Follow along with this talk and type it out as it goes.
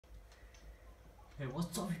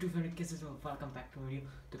What's up YouTube family, कैसे हो? Welcome back to video.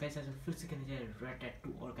 तो गाइस आज हम फिर से करने जा रहे हैं रेड डेड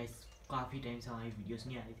 2। और गाइस काफ़ी टाइम से हमारी वीडियोस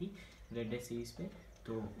नहीं आ रही थी रेड डेड सीरीज़ पे,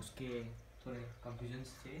 तो उसके थोड़े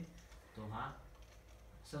कंफ्यूजन्स थे। तो हाँ,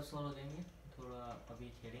 सब सॉल्व हो जाएंगे। थोड़ा अभी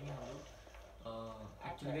खेलेंगे हम लोग।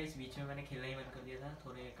 एक्चुअली गाइस बीच में मैंने खेलना ही बंद कर दिया था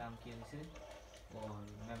थोड़े काम की वजह से, और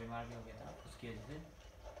मैं बीमार भी हो गया था उसकी वजह से।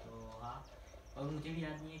 तो हाँ, और मुझे भी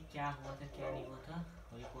याद नहीं है क्या हुआ था क्या नहीं हुआ था,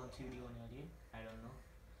 और ये कौन सी वीडियो होने वाली है आई डोंट नो।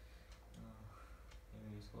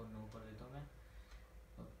 इसको नो कर देता हूँ मैं।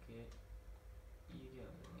 ओके, ये क्या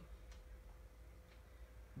हो गया?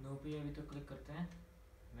 नो पे अभी तो क्लिक करते हैं।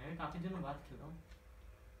 मैं भी काफ़ी दिनों बाद खेल रहा हूँ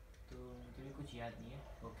तो मुझे भी कुछ याद नहीं है।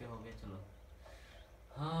 ओके हो गया, चलो।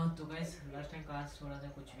 हाँ तो गाइस लास्ट टाइम क्लास थोड़ा सा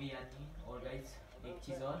कुछ भी याद नहीं है। और गाइस एक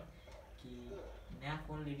चीज़ और कि नया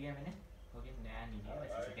फ़ोन ले लिया मैंने। ओके, नया नहीं लिया,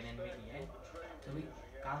 वैसे सेकेंड हैंड में लिया है। तो भी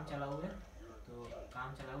काम चलाऊ है, तो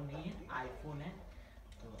काम चलाऊ नहीं है, आईफोन है।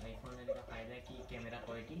 तो आईफोन लेने का फ़ायदा है कि कैमरा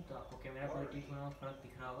क्वालिटी, तो आपको कैमरा क्वालिटी थोड़ा फ़र्क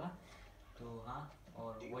दिख रहा होगा। तो हाँ,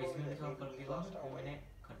 और वॉइस में भी थोड़ा फ़र्क दिखा होगा, तो मैंने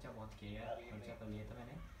खर्चा बहुत किया यार, खर्चा कर लिया था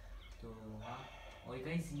मैंने। तो हाँ, और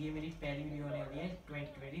गाइस ये मेरी पहली वीडियो होने वाली है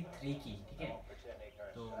 2023 की, ठीक है।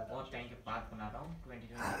 तो बहुत टाइम के बाद बना रहा हूँ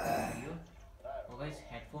 2023 वीडियो। और गाइस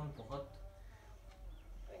हेडफोन बहुत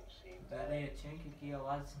ज़्यादा ही अच्छे हैं, क्योंकि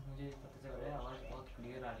आवाज़ मुझे पता चल रहा है आवाज़ बहुत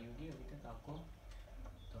क्लियर आ रही होगी अभी तक आपको।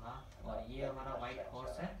 तो हाँ, और ये हमारा वाइट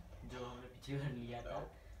हॉर्स है जो हमने पिछली बार लिया था,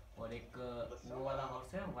 और एक वो वाला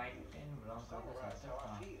हॉर्स है वाइट एंड ब्राउन कलर का साथ है।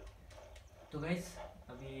 हाँ तो गाइस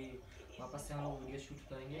अभी वापस से हम लोग वीडियो शूट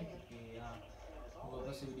करेंगे, क्योंकि हाँ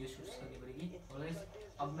वापस से वीडियो शूट करनी पड़ेगी। और गाइस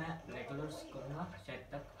अब मैं रेगुलर्स करूँगा, शायद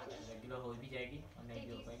तक रेगुलर हो भी जाएगी और नहीं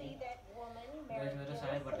भी हो पाएगी। गाइस मैं तो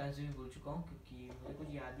सारे बटन्स भी भूल चुका हूँ, क्योंकि मुझे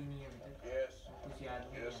कुछ याद ही नहीं है अभी तक, कुछ याद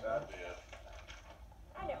नहीं है।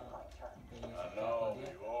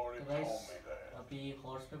 तो गाइस अभी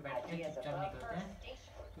हॉर्स पे बैठ के चुपचाप निकलते हैं,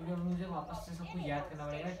 क्योंकि अभी मुझे वापस से सब कुछ याद करना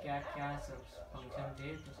पड़ेगा क्या क्या सब फंक्शन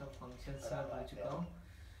थे। तो सब फंक्शन मैं भूल चुका हूँ,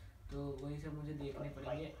 तो वही सब मुझे देखने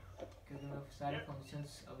पड़ेंगे, क्योंकि मैं सारे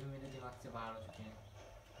फंक्शंस अभी मेरे दिमाग से बाहर हो चुके हैं।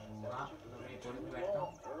 तो हाँ, मैं रिकॉर्डिंग पे बैठता हूँ।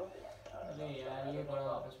 अरे यार ये घोड़ा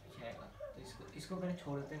वापस पीछे आएगा, तो इसको पहले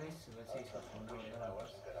छोड़ देते हैं गाइस, वैसे इसको छोड़ना पड़ेगा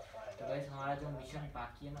वापस। तो गाइस हमारा जो मिशन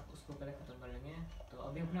बाकी है ना, उसको पहले ख़त्म कर लेंगे। तो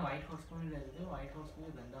अभी अपने वाइट हॉर्स को नहीं ले देते, वाइट हॉर्स को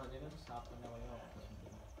गंदा हो जाएगा तो साफ़ करना पड़ेगा वापस उनको।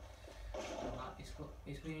 तो हाँ,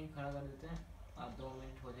 इसको यहीं खड़ा कर देते हैं। 2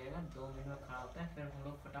 मिनट हो जाएगा, 2 मिनट में खड़ा होता है, फिर हम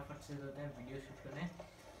लोग फटाफट से देते हैं वीडियो शूट करने।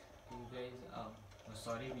 तो गाइस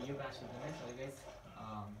सॉरी, वीडियो कहाँ शूट करना है, सॉरी गाइस,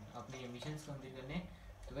 अपने मिशंस कंप्लीट करने।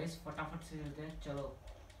 तो गाइस फटाफट से देते हैं, चलो।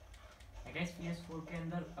 गाइस PS4 के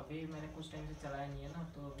अंदर अभी मैंने कुछ टाइम से चलाया नहीं है ना,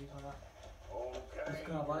 तो अभी थोड़ा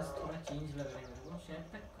उसका आवाज़ थोड़ा चेंज लग रहा है मेरे को, शायद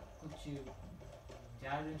तक कुछ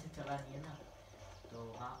ज़्यादा दिन से चला नहीं है ना। तो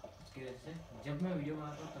हाँ, उसकी वजह से जब मैं वीडियो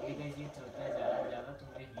बनाता हूँ तभी गाइस ये चलता है ज़्यादा से ज़्यादा, तो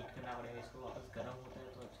मुझे हीट करना पड़ेगा इसको, वापस गर्म होता है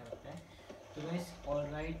तो अच्छा लगता है। तो गाइस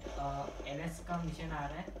ऑलराइट, LS का मिशन आ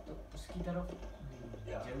रहा है, तो उसकी तरफ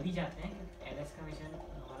जल्दी जाते हैं, क्योंकि LS का मिशन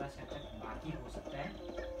हमारा शायद तक बाकी हो सकता है।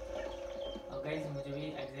 और गाइस मुझे भी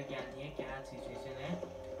एग्जैक्ट याद नहीं है क्या सिचुएशन है।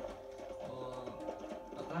 और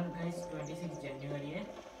अगर गाइस 26 जनवरी है,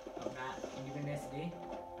 अपना इंडिपेंडेंस डे,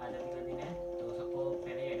 आज़ादी का दिन है, तो सबको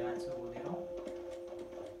पहले एडवांस में बोल दे रहा हूँ।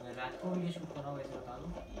 मैं रात को वीडियो शूट कर रहा हूँ, वैसे बता दूँ,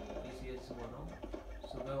 इस वजह से बोल रहा हूँ।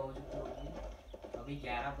 सुबह हो चुकी होगी, अभी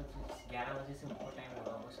 11 बजे से ऊपर टाइम हो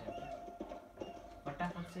रहा होगा शायद।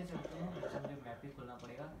 फटाफट से चलते हैं, वैसे मुझे मैप ही खोलना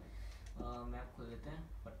पड़ेगा। मैप खोल लेते हैं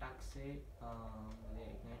फटाक से। मुझे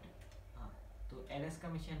 1 मिनट। हाँ, तो LS का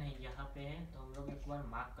मिशन है यहाँ पे है, तो हम लोग एक बार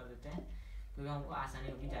मार्क कर देते हैं, क्योंकि हमको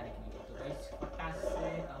आसानी होगी जाने के लिए। तो गाइस फटाक से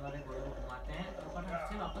हमारे घोड़े को घुमाते हैं और फटाक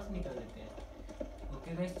से वापस निकल देते हैं।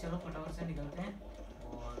 ओके गाइस चलो फटाफट से निकलते हैं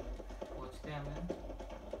और पहुँचते हैं हमें।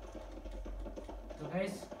 तो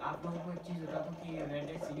गाइस आप लोगों को एक चीज़ बता दूँ कि रेड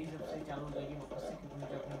डेड सीरीज अब से चालू हो जाएगी वापस से, क्योंकि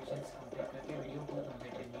मुझे अपने मिशन कंप्लीट करके वीडियो को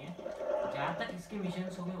कंप्लीट करनी है। जहाँ तक इसके मिशन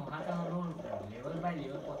होंगे वहाँ तक हम लोग लेवल बाय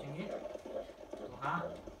लेवल पहुँचेंगे। तो हाँ,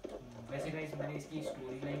 वैसे गाइस मैंने इसकी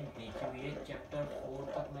स्टोरी लाइन देखी हुई है, चैप्टर 4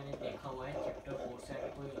 तक मैंने देखा हुआ है। चैप्टर 4 से आगे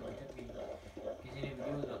कोई अभी तक किसी ने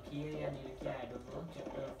वीडियो रखी है या नहीं रखी है आई डोंट नो।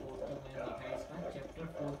 चैप्टर 4 तक मैंने देखा है इसका, चैप्टर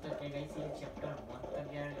 4 तक है गाइस, ये चैप्टर 1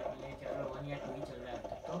 तक या ये चैप्टर 1 या 2 ही चल रहा है अब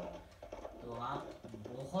तक। तो हाँ,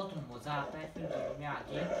 बहुत मज़ा आता है फिर गेम में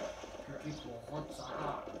आके, क्योंकि बहुत सारा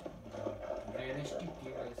रियलिस्टिक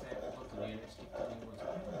गेम ऐसा है, बहुत रियलिस्टिक तो नहीं बोल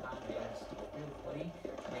सकते, हाँ रियलिस्टिक के ऊपर ही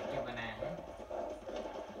देख के बनाया है।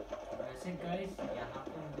 वैसे गाइस यहाँ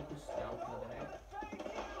पे मुझे कुछ डाउट लग रहा है।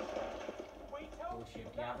 तो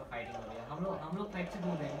शिट, यहाँ पे फाइटिंग हो रही है, हम लोग फाइट से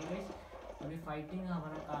दूर रहेंगे गाइस, क्योंकि फाइटिंग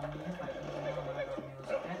हमारा काम नहीं है, फाइटिंग करना हमारा काम नहीं हो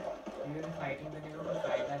सकता है, क्योंकि फाइटिंग करने का कोई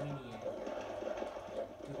फ़ायदा भी नहीं है।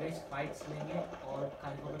 तो गाइस फाइट्स लेंगे और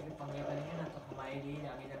खाली पकड़ के पंगे करेंगे ना तो हमारे लिए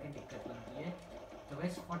आगे जाके दिक्कत बनती है। तो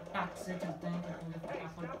गाइस फटाक से चलते हैं क्योंकि मुझे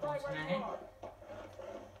फटाफट पहुंचना है।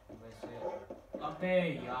 वैसे अबे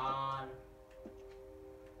यार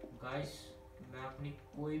गाइस मैं अपनी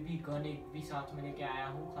कोई भी गन एक भी साथ में लेके आया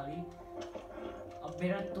हूँ खाली। अब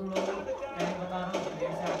मेरा तुम लोगों को पहले बता रहा हूँ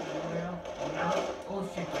मेरे से आप बोल रहे हो ओह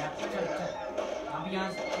शिट यार चल चल अब यहाँ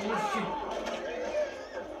से ओह शिट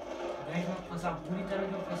गाइस मैं फंसा पूरी तरह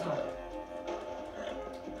से फंसा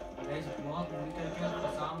गाइस बहुत बुरी तरह से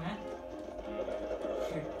फंसा मैं।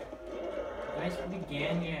 शिट गाइस पूरी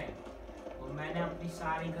गैंग है और मैंने अपनी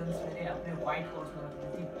सारी गन्स मेरे अपने वाइट हॉर्स में रख दी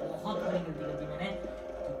थी। बहुत बड़ी गलती कर दी मैंने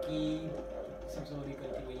क्योंकि सबसे बड़ी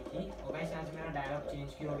गलती वही थी। और गाइस आज मेरा डायलॉग चेंज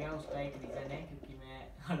क्यों हो गया उसका एक रीज़न है क्योंकि मैं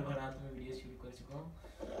हड़बड़ाहट में वीडियो शुरू कर चुका हूँ।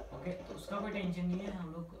 ओके तो उसका कोई टेंशन नहीं है हम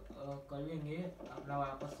लोग कर लेंगे अपना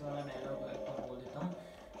वापस से वाला डायलॉग एक बार बोल देता हूँ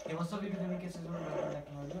कि वो सब वीडियो तरीके से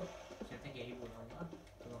टेक्नोलॉजी शायद तक यही बोलूँगा।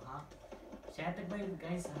 तो हाँ शायद तक भाई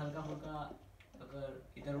गाइस हल्का फुल्का अगर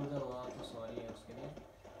इधर उधर हुआ तो सॉरी है उसके लिए।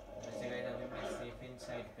 वैसे गाइस अभी मैं सेफ इन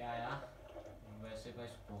साइड पे आया। वैसे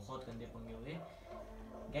गाइस बहुत गंदे पंगे हुए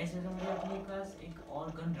गैस। वैसे मुझे अपने पास एक और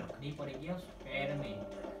गन रखनी पड़ेगी उस पैर में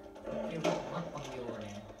क्योंकि वो बहुत पंगे हो रहे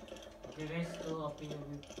हैं। ओके गैस तो अपनी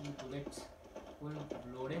बुलेट्स फुल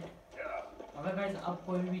लोडेड। अगर गैस अब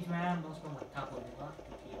कोई भी बीच में आया मैं उसको मत्था खोल दूँगा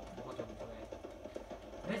क्योंकि बहुत हो चुका है।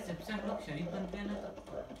 वैसे जब से हम लोग शरीफ बनते हैं ना तो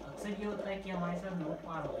अक्सर ये होता है कि हमारे साथ लूट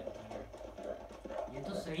पार हो जाती है। ये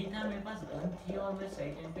तो सही था मेरे पास गन थी और मैं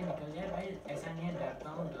सही टाइम पे निकल गया। भाई ऐसा नहीं है डरता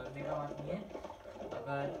हूँ डरने का बात नहीं है।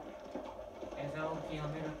 अगर ऐसा हो कि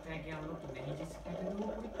हमें लगता है कि हम लोग तो नहीं जीत सकते क्योंकि वो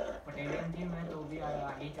पूरी पटेलियन थी मैं तो भी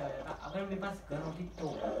आगे ही चला जाता। अगर मेरे पास गन होती तो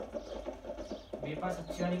मेरे पास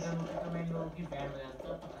अच्छी वाली गन होती तो मैं इन लोगों की बैंड बजाता। तो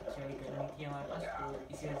अच्छी वाली गन नहीं थी हमारे पास तो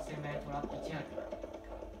इसी वजह से मैं थोड़ा पीछे हट गया।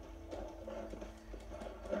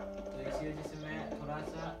 तो इसी वजह से मैं थोड़ा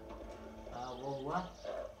सा वो हुआ।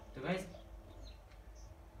 तो गाइस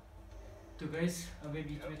अभी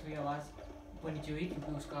बीच में थोड़ी आवाज़ ऊपर नीचे हुई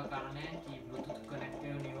क्योंकि उसका कारण है कि ब्लूटूथ कनेक्ट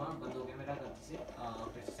नहीं हुआ बंद हो गया मेरा गलती से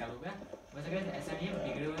फिर से चालू हो गया। वैसे गाइस ऐसा नहीं है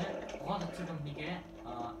बिगड़े हुए हैं बहुत अच्छी कंपनी के हैं।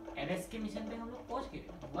 एलएस के मिशन पे हम लोग पहुँच गए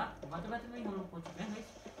बात नहीं हम लोग पहुँच चुके हैं गाइस।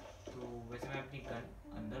 तो वैसे मैं अपनी गन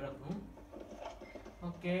अंदर रखूँ।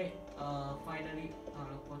 ओके फाइनली हम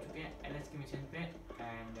लोग पहुँच चुके हैं एलएस के मिशन पे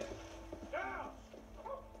एंड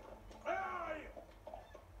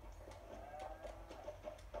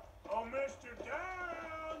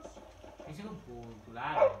किसी को बुला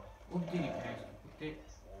रहे कुत्ते दिख रहे हैं कुत्ते।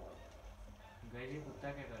 गाइस ये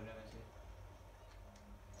कुत्ता क्या कर रहा है वैसे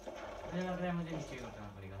मुझे लग रहा है मुझे नीचे उतरना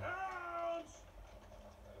पड़ेगा।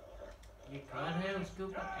 ये घर है उसके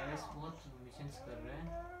ऊपर एलएस बहुत मिशंस कर रहे हैं।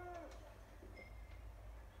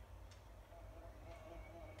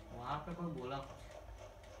 वहाँ पे कोई बोला कुछ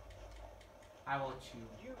I watch you.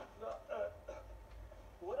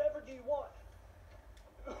 Whatever do you want?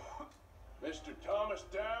 Mr. Thomas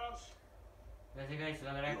Downs? वैसे गाइस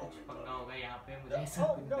लग रहा है कुछ पंगा होगा यहाँ पे मुझे ऐसा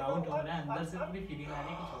डाउट हो रहा है अंदर से पूरी फीलिंग आ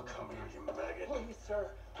रही है कुछ होगा। Please, sir.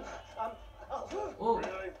 Oh,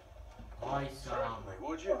 भाई साहब।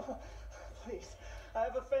 Would you? Please, I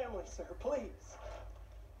have a family, sir. Please.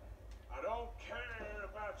 I don't care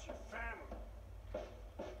about your family.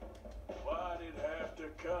 Why did it have to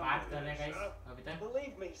come? बात कर रहे हैं गाइस अभी तक।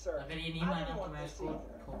 Believe me, sir. अगर ये नहीं माना तो मैं इसको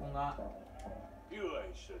ठोकूंगा। You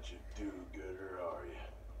ain't such a do-gooder, are you?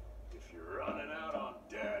 If you're running out on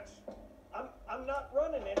debts, I'm not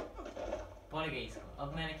running it. पड़ गई इसको अब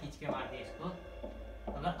मैंने खींच के मार दिया इसको।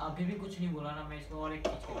 अगर अभी भी कुछ नहीं बोला ना मैं इसको और एक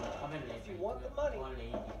खींच के मारूंगा। अबे ले If you want the money, और ले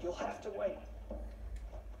you'll have to wait.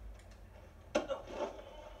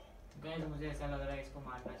 Guys मुझे ऐसा लग रहा है इसको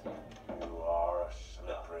मारना चाहिए। You are a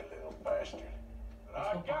slippery little bastard.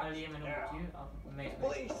 इसको पकड़ लिया मैंने मुझे अब मैं इसको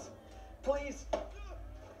Please, please.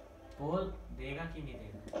 बोल देगा कि नहीं देगा।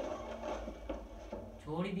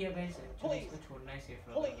 छोड़ ही दिया गाइस एक्चुअली इसको छोड़ना ही सेफ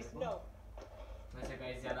रहेगा। वैसे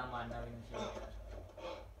गाइस ज्यादा मारना भी नहीं चाहिए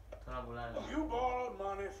थोड़ा बुला रहा। You borrowed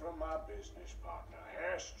money from my business partner,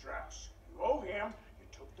 Herr Strauss. You owe him, you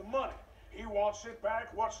took the money. He wants it back.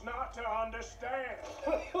 What's not to understand?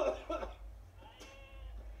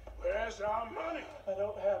 Where's our money? I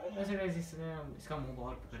don't have it. वैसे guys इसका मुंह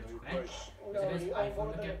बहुत पकड़ चुका है। वैसे guys iPhone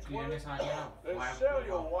में क्या क्लियरनेस आ गया ना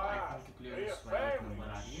आईफोन की क्लियरनेस वाइट नंबर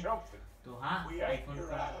आ रही है। तो हाँ आईफोन का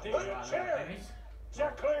वाला है गाइस।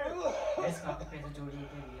 गाइस काफी पैसे जोड़ के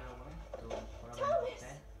लिया हुआ तो थोड़ा बहुत होता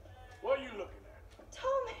है। What are you looking at?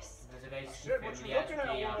 Thomas. वैसे गाइस फैमिली आ चुकी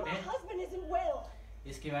है यहाँ पे। My husband isn't well.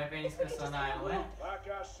 इसके वाइफ है इसका सन आया हुआ है। Like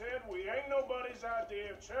I said, we ain't nobody's idea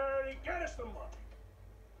of charity. Get us the money.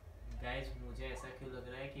 Guys मुझे ऐसा क्यों लग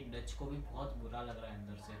रहा है कि डच को भी बहुत बुरा लग रहा है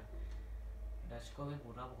अंदर से, डच को भी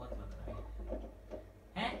बुरा बहुत लग रहा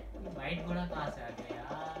है। वाइट घोड़ा कहाँ से आ गया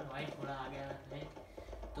यार, वाइट घोड़ा आ गया है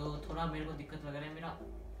तो थोड़ा मेरे को दिक्कत लग रहा है मेरा।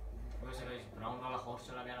 वैसे गाइस ब्राउन वाला हॉर्स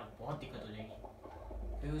चला गया ना बहुत दिक्कत हो जाएगी,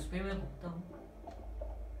 फिर उस पर मैं घूमता हूँ।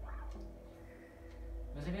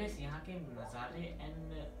 वैसे गाइस यहाँ के नज़ारे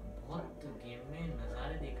एंड बहुत गेम में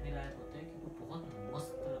नज़ारे देखने लायक होते हैं क्योंकि बहुत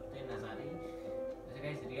मस्त लगते हैं नज़ारे। वैसे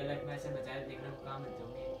गाइस रियल लाइफ में ऐसे नज़ारे देखने को कहाँ मिलते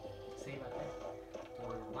होंगे, सही बात है। तो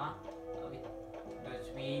वहाँ अभी डच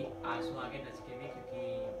भी आंसू आगे डच के भी, क्योंकि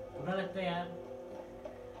बुरा लगता है यार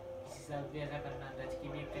किसी साल भी ऐसा करना। डच की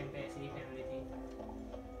भी एक टाइम पे ऐसी ही फैमिली थी।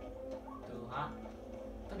 तो हाँ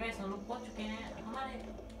तो गाइस हम लोग पहुँच चुके हैं हमारे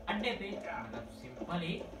अड्डे पे, मतलब सिंपल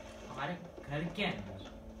ही हमारे घर के अंदर।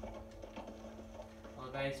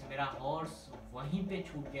 और गाइस मेरा हॉर्स वहीं पे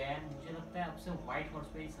छूट गया है, मुझे लगता है अब से व्हाइट हॉर्स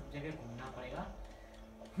पे ही सब जगह घूमना पड़ेगा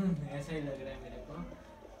ऐसा ही लग रहा है मेरे को,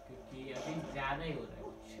 क्योंकि अभी ज़्यादा ही हो रहा है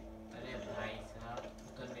कुछ। अरे भाई साहब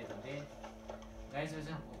उतरने तो दे गाइस।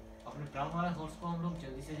 वैसे अपने ब्राउन वाले हॉर्स को हम लोग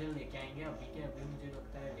जल्दी से जल्द लेके आएंगे, अभी के अभी मुझे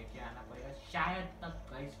लगता है लेके आना पड़ेगा शायद तक।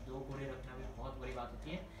 गाइस 2 घोड़े रखना भी बहुत बड़ी बात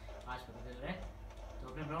होती है, आज पता चल रहा है। तो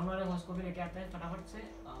अपने ब्राउन वाले हॉर्स को भी लेके आता है फटाफट से,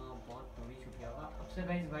 बहुत दूरी छूट गया होगा। अब से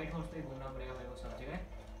गाइस वाइट हॉर्स पे घूमना पड़ेगा मेरे को सब जगह,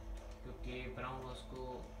 क्योंकि ब्राउन हॉर्स को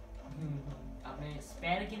अपने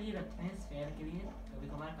स्पेयर के लिए रखते हैं, स्पेयर के लिए कभी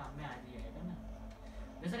कभार काम में आ जाएगा ना।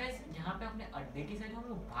 वैसे गाइस यहाँ पे अपने अड्डे की साइड हम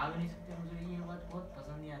लोग भाग नहीं सकते, मुझे ये बात बहुत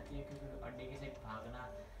पसंद नहीं आती है क्योंकि अड्डे की साइड भागना।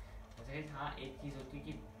 वैसे गाइस हाँ एक चीज़ होती है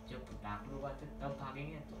कि जब डाक लोग आते हैं तब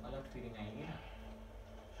भागेंगे तो अलग फीलिंग आएगी ना।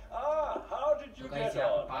 तो गाइस यहाँ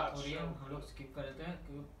पे बात हो रही है, हम लोग स्किप कर देते हैं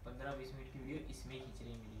क्योंकि 15-20 मिनट की वीडियो इसमें खींच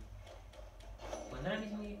रही है मेरी।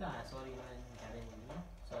 15-20 मिनट का है, सॉरी मैं ज़्यादा ही बोल रहा हूँ,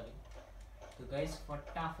 सॉरी। तो गाइस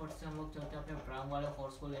फटाफट से हम लोग चलते हैं अपने ब्राउन वाले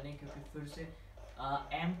हॉर्स को लेने, क्योंकि फिर से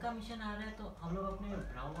एम का मिशन आ रहा है। तो हम लोग अपने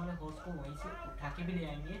ब्राउन वाले हॉर्स को वहीं से उठा के भी ले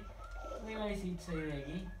आएंगे, तो ये वाली सीट सही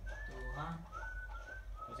रहेगी। तो हाँ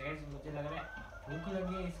वैसे गाइस मुझे लग रहा है भूख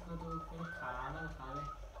लगी है इसको, तो फिर खाना खा ले।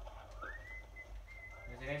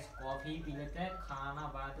 वैसे गाइस कॉफ़ी पी लेते हैं, खाना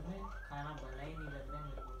बाद में, खाना बना ही नहीं लग रहा है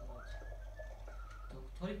मेरे को तो आज। तो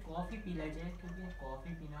थोड़ी कॉफ़ी पी ली जाए क्योंकि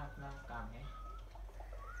कॉफ़ी पीना अपना काम है।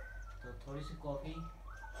 तो थोड़ी सी कॉफ़ी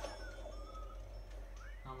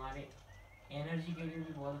हमारे एनर्जी के लिए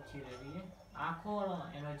भी बहुत अच्छी रहती है, आँखों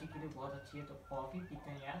और एनर्जी के लिए बहुत अच्छी है। तो कॉफ़ी पीते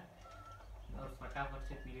हैं यार और फटाफट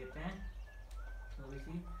से पी लेते हैं थोड़ी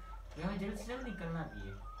सी, तो हमें जल्द से जल्द निकलना भी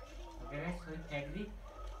है। ओके गाइस थोड़ी फेंक दी,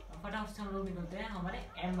 फटाफट से हम लोग निकलते हैं हमारे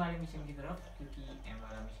एम वाले मिशन की तरफ, क्योंकि एम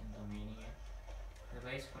वाला मिशन तो मेन ही है। तो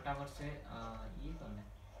गाइस फटाफट से ये कौन है,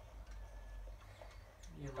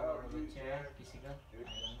 ये होगा बच्चा है किसी का,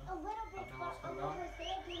 अपना हॉर्स को लाओ।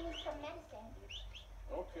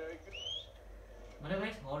 मतलब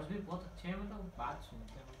गाइस हॉर्स भी बहुत अच्छे हैं, मतलब बात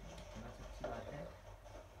सुनते हैं, बहुत अच्छी बात है।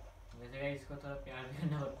 वैसे गाइस इसको थोड़ा प्यार भी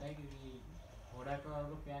करना पड़ता है क्योंकि घोड़ा को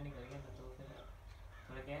अगर प्यार नहीं करेंगे ना तो फिर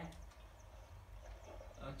थोड़ा क्या है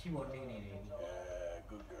अच्छी बॉन्डिंग नहीं रहेगी।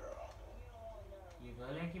 ये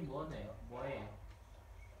गर्ल है कि बॉय है, बॉय है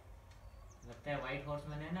लगता है। वाइट हॉर्स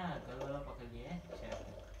मैंने ना गर्ल वाला पकड़ लिया है शायद,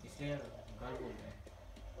 इसलिए गर्ल बोल रहे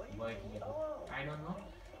हैं, बॉय की जगह आई डोंट नो।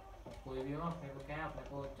 कोई भी हो अपने को क्या है, अपने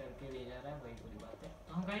को चल के ले जा रहा है वही पूरी बात है।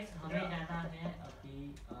 तो हम गाइस हमें जाना है अभी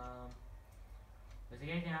वैसे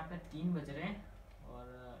गाइस यहाँ पे 3 बज रहे हैं और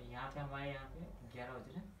यहाँ पे हमारे यहाँ पे 11 बज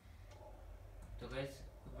रहे हैं। तो गाइस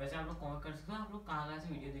वैसे आप लोग कमेंट कर सकते हो आप लोग कहाँ से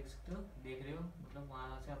वीडियो देख सकते हो, देख रहे हो, मतलब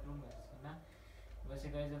वहाँ से आप लोग मैसेज करना। वैसे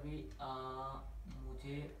गाइस अभी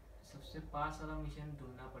मुझे सबसे पास वाला मिशन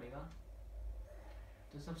ढूंढना पड़ेगा,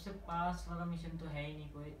 तो सबसे पास वाला मिशन तो है ही नहीं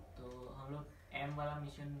कोई। तो हम लोग एम वाला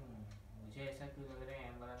मिशन, मुझे ऐसा क्यों लग रहा है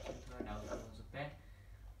एम वाला मिशन थोड़ा डाउटफुल हो सकता है,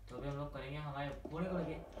 तो अभी हम लोग करेंगे। हमारे घोड़े को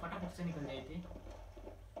लगे फटाफट से निकल जाए थे।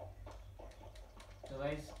 तो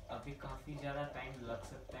गाइस अभी काफ़ी ज़्यादा टाइम लग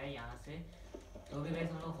सकता है यहाँ से, तो भी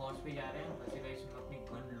गाइस हम लोग हॉर्स पे जा रहे हैं। वैसे गाइस मैं अपनी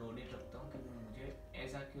गन लोडेड रखता हूँ क्योंकि मुझे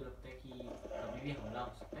ऐसा क्यों लगता है कि कभी भी हमला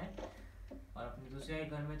हो सकता है, और अपनी दूसरे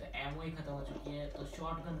गन में तो एमओ ही ख़त्म हो चुकी है, तो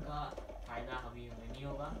शॉर्ट गन का फ़ायदा अभी हमें नहीं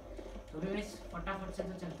होगा। तो भी गाइस फटाफट से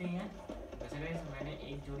तो चलते ही हैं। वैसे गाइस मैंने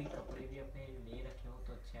एक जोड़ी कपड़े भी अपने ले रखे हो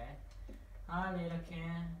तो अच्छा है, हाँ ले रखे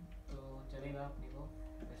हैं तो चलेगा अपने को,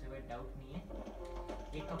 वैसे कोई डाउट नहीं है।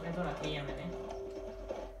 एक कपड़े तो रखे ही हैं मैंने।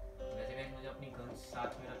 वैसे गाइस मुझे अपनी गन्स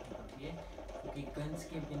साथ में रखनी पड़ती है क्योंकि गन्स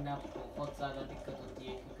के बिना बहुत ज़्यादा दिक्कत होती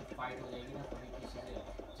है, क्योंकि फाइट हो जाएगी ना कभी किसी से,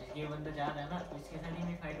 जिसके बंदा जा रहा है ना तो इसके साथ ही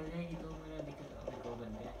में फाइट हो जाएगी, तो मेरा दिक्कत। अभी 2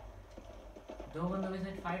 बंदे हैं, 2 बंदों के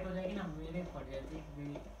साथ फाइट हो जाएगी ना, मेरे पड़ जाती है क्योंकि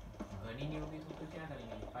गन ही नहीं होगी तो क्या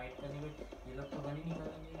करेंगे फाइट करने में, ये लोग तो गन ही नहीं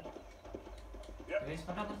करेंगे। तो इस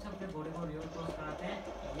फटाफट से अपने घोड़े को रिवर क्रॉस कराते हैं।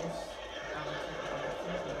 यस,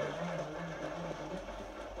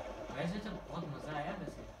 वैसे तो बहुत मज़ा आया,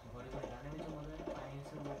 वैसे घोड़े को चलाने में जो मज़ा है पानी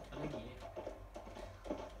से वो अलग ही है।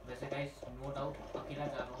 वैसे गाइस नो डाउट अकेला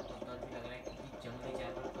जा रहा हूँ तो डर भी लग रहा है क्योंकि जंगली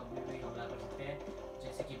जानवर कभी भी हमला कर सकते हैं,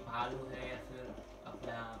 जैसे कि भालू है या फिर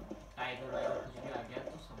अपना टाइगर वाइगर कुछ भी आ गया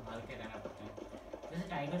तो संभाल के रहना पड़ता है। जैसे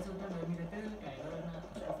टाइगर से उतना डर नहीं रहता है, टाइगर है ना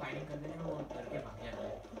उसको फाइटिंग कर देने में वो डर के भाग जाता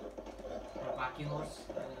है। और बाकी हॉर्स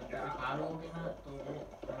जैसे भालू हो गया ना तो वो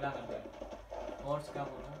हमला करते हैं। हॉर्स का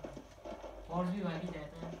बोला, हॉर्स भी भाग ही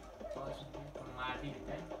जाता है, हॉर्स मार भी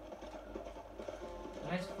देता है।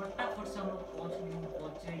 गाइस फटाफट से हम लोग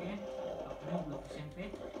पहुंचेंगे अपने लोकेशन पे।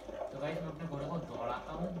 तो गाइस मैं अपने घोड़े को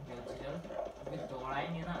दौड़ाता हूँ जल्द से जल्द, क्योंकि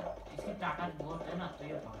दौड़ाएंगे ना इसकी ताकत बहुत है ना तो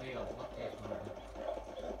ये भागेगा बहुत तेज भागेगा,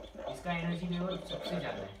 इसका एनर्जी लेवल सबसे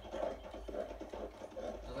ज़्यादा है।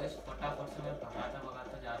 तो गाइस फटाफट से मैं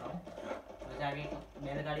भगाता जा रहा हूँ। वैसे आगे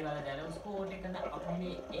बैलगाड़ी वाला जा रहा है, उसको ओवरटेक करना अपने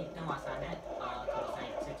लिए एकदम आसान है। थोड़ा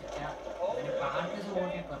साइड से चचा मैंने पहाड़ पे से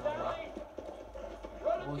ओवरटेक कर रहा हूँ।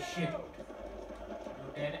 ओह शिट,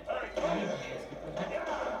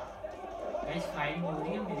 गाइस फायरिंग हो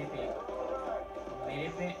रही है मेरे पे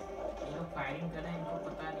ये लोग फायरिंग कर रहे हैं, इनको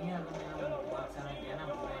पता नहीं है अगर मेरा दिमाग से ना गया ना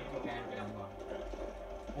मैं इनको बैन कर दूंगा,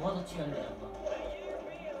 बहुत अच्छी गल जाऊंगा।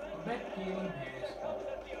 अबे तेरी भैंस को,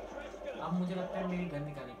 अब मुझे लगता है मेरी गन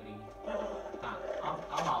निकालनी पड़ेगी। हाँ अब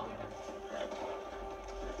आओ बेटा,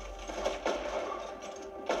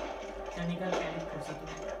 चल निकल पहले फुर्सत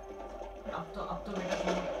में। अब तो बेटा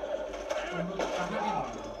तुम कहाँ के बोल रहे हो?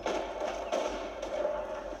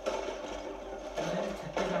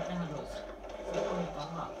 छत्ते जाते हैं रोज, सबको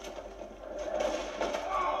निकालना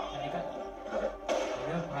निकल।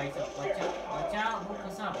 अरे भाई साहब बचा वो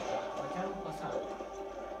फंसा,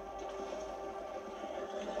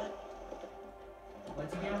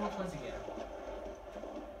 बच गया, वो फंस गया।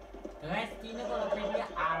 तो गाइस तीनों को लपेट लिया,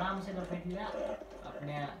 आराम से लपेट लिया।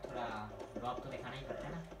 अपने थोड़ा ड्रॉप तो दिखाना ही पड़ता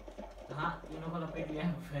है ना, तो हाँ तीनों को लपेट लिया।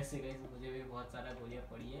 वैसे गाइस मुझे भी बहुत सारा गोलियां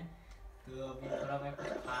पड़ी है, तो अभी थोड़ा मैं कुछ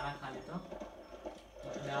खाना खा लेता हूँ,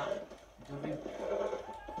 अपना जो भी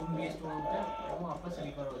खून वेस्ट हुआ होता है वो वापस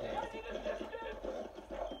रिकवर हो जाएगा।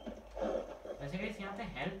 वैसे गाइस यहाँ पे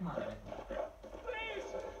हेल्प मांग रहे थे,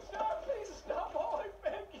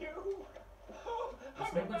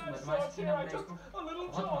 इसमें कुछ बदमाशी की ना, मैं इसको बहुत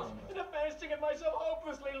मारूंगा।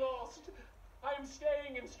 I'm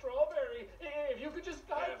staying in Strawberry. If you could just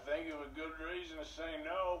can't think of a good reason to say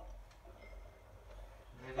no.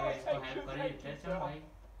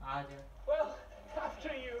 Well,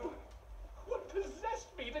 after you, what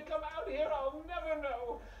possessed me to come out here, I'll never know.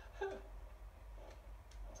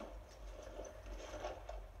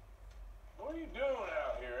 What are you doing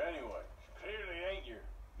out here anyway? Clearly ain't your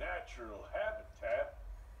natural habitat.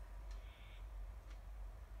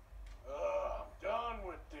 I'm done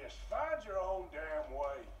with this. Find your own damn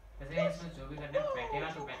way. वैसे इसमें जो भी करना है बैठेगा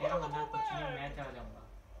तो बैठेगा, वरना कुछ नहीं मैं चला जाऊंगा।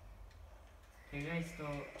 ठीक है,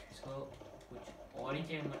 इसको कुछ और ही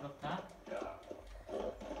चाहिए, मतलब था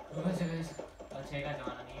वैसे अच्छे का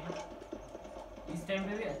ज़माना नहीं है इस टाइम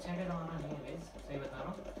पे भी, अच्छा का ज़माना नहीं है गाइस, सही बता रहा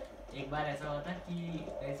हूँ। एक बार ऐसा हुआ था कि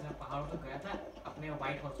गाइस मैं पहाड़ों पर गया था अपने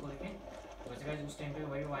वाइट हॉर्स को लेके। वैसे गाइस उस टाइम पे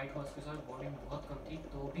वही वाइट हॉर्स के साथ बॉन्डिंग बहुत कम थी,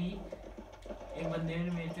 तो भी एक बंदे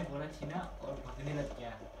ने मेरे से घोड़ा छीना और भागने लग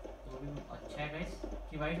गया। तो भी अच्छा है गाइस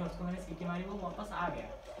कि वाइट हॉर्स को मैंने सीटी मारी, वो वापस आ गया।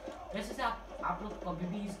 वैसे से आप लोग कभी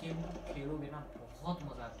भी इस गेम को खेलोगे ना बहुत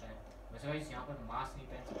मज़ा आता है। वैसे गाइस यहाँ पर मास्क नहीं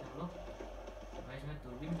पहन सकते हम लोग। गाइस मैं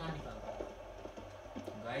दूरबीन कहाँ निकाल रहा हूँ?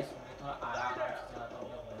 गाइस मैं थोड़ा आराम से चलाता हूँ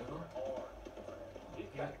अपने घोड़े को,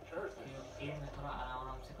 मैं थोड़ा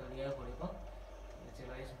आराम से कर लिया है घोड़े को। वैसे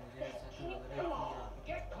गाइस मुझे ऐसा क्यों लग रहा है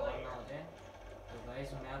कि यहाँ पर ना हो जाए, तो गाइस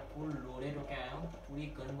मैं फुल लोडेड होके आया हूँ, पूरी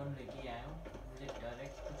गन वन लेके आया हूँ, मुझे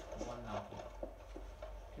डायरेक्ट कुछ हुआ ना हो।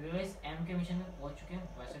 तो गाइस एम के मिशन में पहुँच चुके हैं।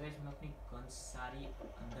 वैसे गाइस मैं अपनी गन सारी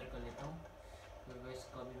अंदर कर लेता हूँ, तो गाइस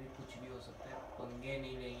कभी भी कुछ भी हो सकता है। पंगे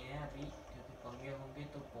नहीं लेंगे हैं अभी, क्योंकि पंगे होंगे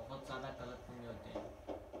तो बहुत ज़्यादा गलत पंगे होते हैं।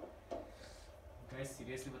 गाइस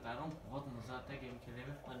सीरियसली बता रहा हूँ, बहुत मज़ा आता है गेम खेलने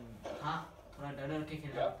में। पर हाँ थोड़ा डर डर के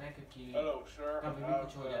खेलना होता है, क्योंकि कभी भी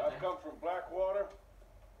कुछ हो जाता है।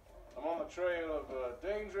 I'm on the trail of a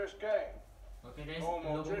dangerous gang. Okay, guys,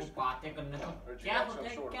 लोगों को बातें करने तो क्या होता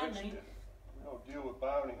है क्या नहीं, We don't deal with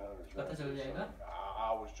bounty hunters. पता चल जाएगा। I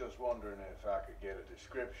was just wondering if I could get a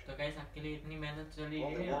description. तो गाइस आपके लिए इतनी मेहनत चली है,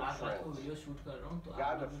 आज रात को वीडियो शूट कर रहा हूँ, तो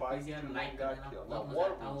आप लोग प्लीज यार लाइक कर देना, बहुत मजा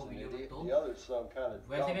आता है वो वीडियो को। तो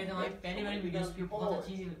वैसे गाइस हमारी पहली वाली वीडियोस भी बहुत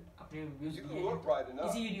अच्छी अपने व्यूज किए हैं,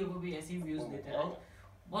 इसी वीडियो को भी ऐसे ही व्यूज देते रहो,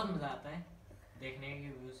 बहुत मजा आता है देखने के,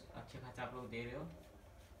 व्यूज अच्छे खासे आप लोग दे रहे हो।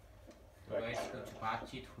 तो गाइस कुछ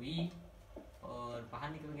बातचीत हुई और बाहर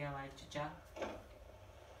निकल गया हमारे चचा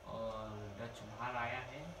और डच बाहर आया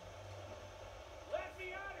है।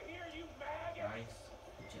 गाइस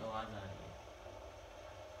कुछ आवाज आ रही है,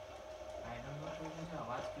 आई डोंट नो, कोई मुझे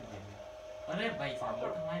आवाज क्यों दे रही है। अरे भाई साहब ये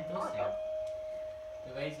तो हमारे दोस्त है। तो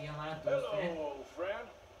गाइस ये हमारा दोस्त है,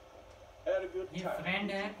 ये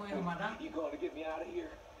फ्रेंड है कोई हमारा,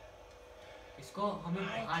 इसको हमें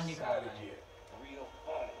बाहर निकालना है।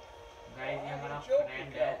 गाइस ये हमारा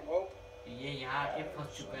फ्रेंड है, ये यहाँ आके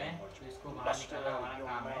फंस चुका है, तो इसको बाहर निकालना हमारा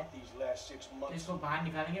काम है। तो इसको बाहर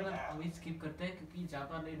निकालेंगे, बस अभी स्किप करते हैं क्योंकि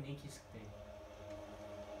ज़्यादा देर नहीं खींच सकते।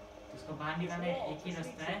 तो इसको बाहर निकालने एक ही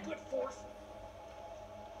रास्ता है,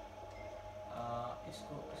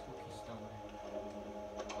 इसको खींचता हूँ मैं,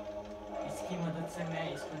 इसकी मदद से मैं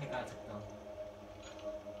इसको निकाल सकता हूँ।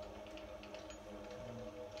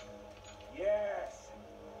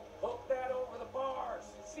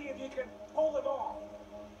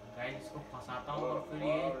 गाइस इसको फंसाता हूँ और फिर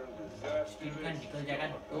ये स्टील का निकल जाएगा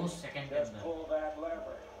 2 सेकंड के अंदर।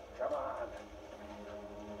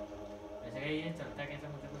 वैसे ये चलता कैसे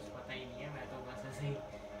मुझे कुछ पता ही नहीं है, मैं तो बस ऐसे ही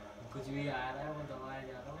कुछ भी आ रहा है वो दबाया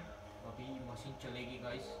जा रहा हूँ। अभी मशीन चलेगी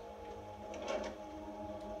गाइस,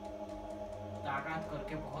 ताकत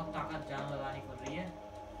करके बहुत ताकत जान लगानी पड़ रही है।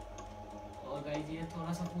 और गाइस ये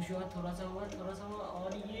थोड़ा सा पुश हुआ, थोड़ा सा हुआ और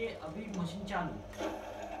ये अभी मशीन चालू,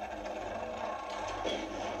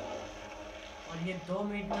 और ये 2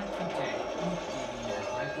 मिनट में खींच जाएगा।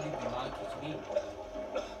 भाई पूरी दीवार खींच गई।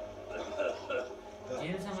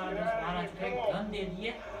 जेल से हमारा दोस्त बाहर आ चुका है, गन दे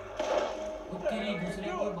दिए, उतनी दूसरे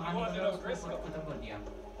को बाहर निकला, उसको खत्म कर दिया।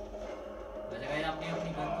 वैसे गाइस आपने अपनी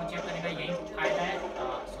गन को चेक करने का यही फायदा है।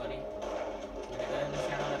 सॉरी मैंने गलत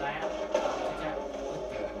निशाना लगाया। अच्छा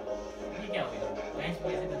ये क्या हो गया गाइस,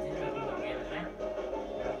 वैसे गलती से लग रहा है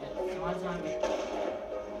सवाल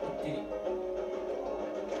उतनी।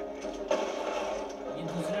 ये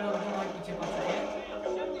दूसरे लोग हमारे पीछे पड़ चुके हैं।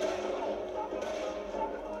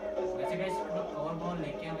 वैसे गाइस पूरा कवर बॉल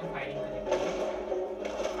लेके हमें फायरिंग करनी पड़ेगी।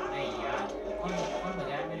 नहीं यार कौन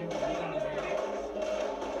बजाया, मेरे को गोली नहीं बजाया।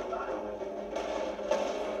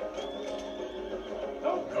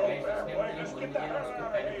 गाइस इसने मुझे गोली बजाया, उसको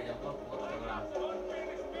पहले बजाऊंगा बहुत तगड़ा।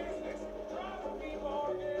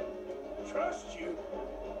 Trust you.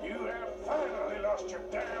 You have finally lost your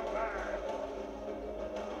damn mind.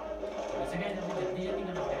 वैसे गाइस अभी जल्दी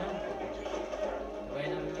करना पड़ेगा, तो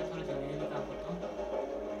गाइस अभी मैं थोड़ा जल्दी काम करता हूँ।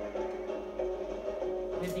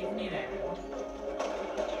 मुझे दिख नहीं रहा है वो,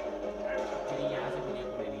 चलिए यहाँ से मुझे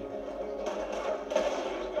पड़ेगी,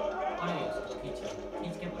 पड़ेगी उसको खींच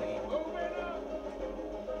के पड़ेगी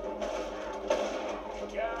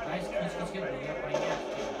गाइस, खींच के बढ़िया पड़ेंगे।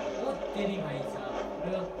 ओ तेरी भाई साहब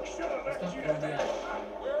इसका खोल दिया।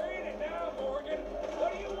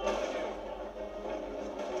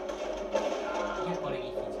 ये पड़ेगी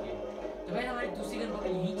खींच के। तो भाई हमारी दूसरी गन को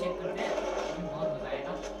यही चेक करते हैं, बहुत मजा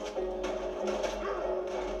आएगा।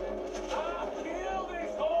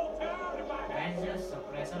 गाइस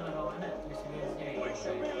सप्रेसर लगा हुआ है ना, तो इसलिए तो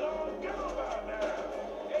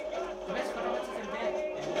गाइस फटाफट से चलते हैं।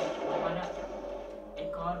 हमारा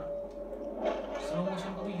एक और स्लो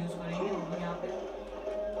मोशन को भी यूज करेंगे हम यहाँ पे।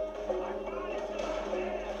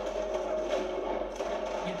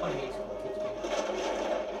 ये पड़ गई इसको खींच के,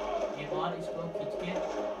 एक और इसको खींच के।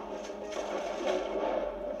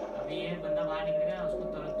 अभी ये बंदा बाहर निकलेगा, उसको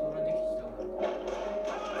तुरंत ही खींचता हूँ।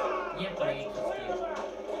 ये पड़ गई खींच के।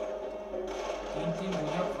 3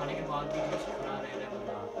 गोलियां खाने के बाद भी कुछ खड़ा रह रहा है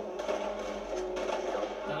बंदा,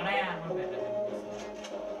 तगड़ा है यार। मैं पहले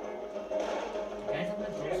गाइस अपने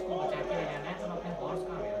दोस्त को बचा के ले जाना है, तो अपने हॉर्स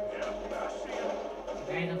कहाँ गया।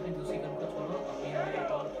 गाइस अपनी दूसरी गन को छोड़ो, अभी हमें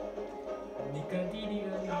एक और निकलती नहीं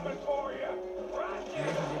गन। ये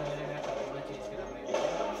मुझे लग रहा है थोड़ा चेंज करना पड़ेगा।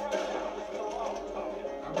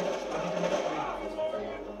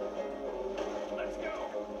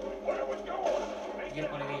 ये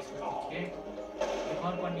पड़ गई इसको खींच के, एक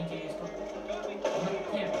और पड़नी चाहिए इसको।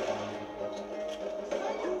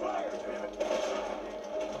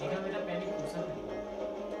 देखा बेटा पहले फुर्सत नहीं।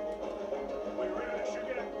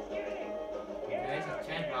 गाइस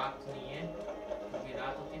अच्छा है रात नहीं है, क्योंकि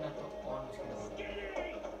रात होती ना तो और मुश्किल होती।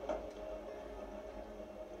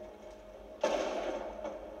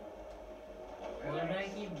 बोल रहा है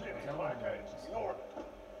कि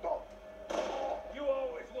You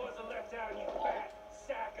always was a left out, you fat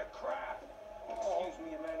sack of crap. Excuse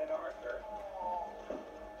me, man and Arthur.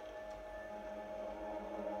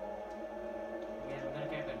 ये अंदर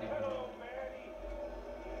क्या करने का है?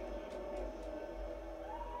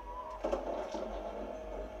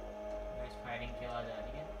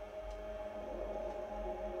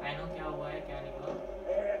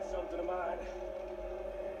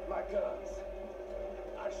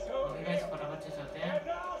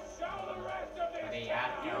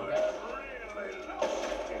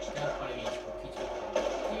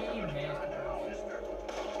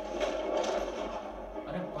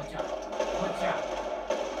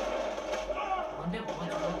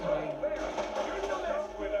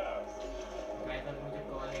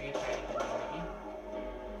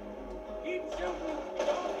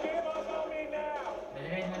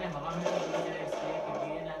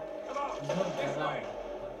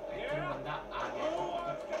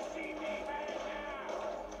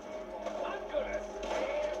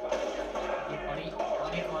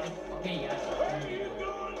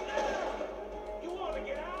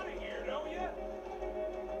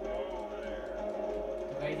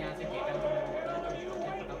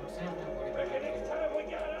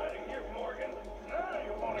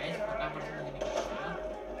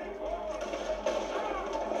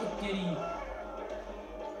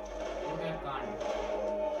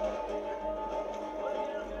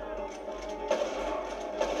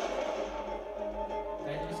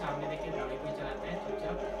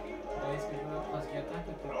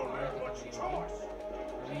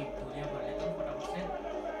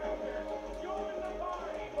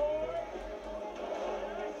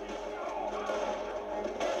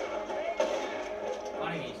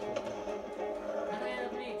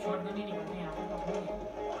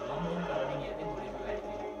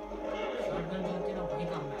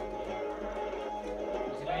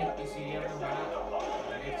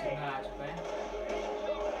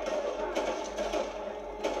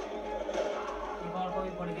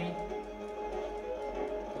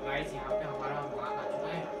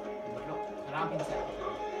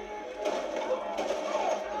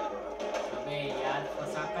 यार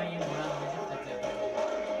फंसाता ये घोड़ा हमेशा फंस जाता है।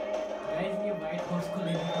 गाइस ये व्हाइट हॉर्स को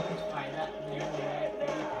लेने का कुछ फायदा नहीं हो रहा है,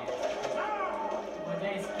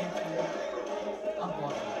 वजह इसके अब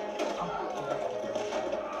बहुत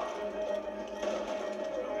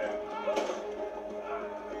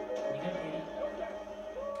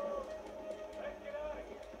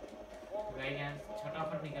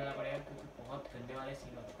छटाफट निकलना पड़ेगा क्योंकि बहुत गंदे वाले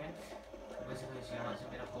सीन हो चुके हैं। वैसे तो यहाँ से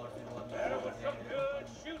मेरा हॉर्स भी बहुत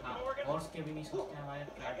हाँ हॉर्स के भी नहीं सोचते हैं, हमारे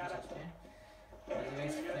फ्रेंड भी सोचते हैं। वैसे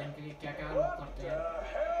गाइस फ्रेंड के लिए क्या क्या लोग करते हैं,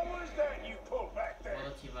 बहुत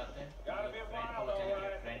अच्छी बात है। फ्रेंड को बचाने के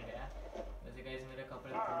लिए फ्रेंड गया। वैसे गाइस मेरे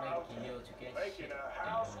कपड़े पूरे गीले हो चुके हैं। तो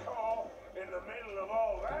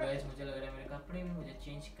गाइस मुझे लग रहा है मेरे कपड़े भी मुझे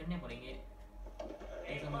चेंज करने पड़ेंगे,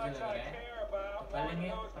 ऐसा मुझे लग रहा है। तो कर लेंगे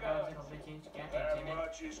फटाफट से कपड़े चेंज, क्या टेंशन है।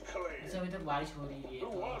 वैसे अभी तक बारिश हो रही है तो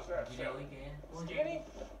गीले हो ही गए हैं।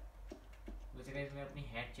 वैसे गाइस मैं अपनी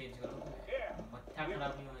हैट चेंज करूँ, मत्था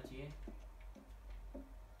खराब नहीं होना चाहिए।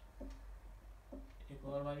 एक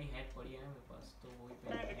और वाली हैट पड़ी है ना मेरे पास तो वो ही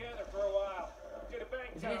पहनूंगा।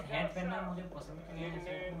 हैट पहनना मुझे पसंद नहीं है,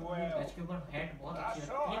 गज के ऊपर हैट बहुत अच्छी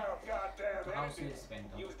लगती है तो हाँ उसे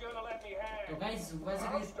पहनता हूँ। तो गाइस वैसे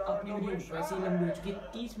गाइस अपनी वीडियो वैसे ही लंबी हो चुकी है,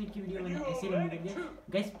 30 मिनट की वीडियो मैंने ऐसे ही लंबी कर दी है।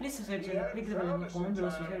 गाइस प्लीज सब्सक्राइब करें, क्लिक करें कमेंट करो,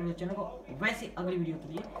 सब्सक्राइब करें चैनल को। वैसे अगली वीडियो के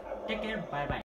लिए टेक केयर, बाय बाय।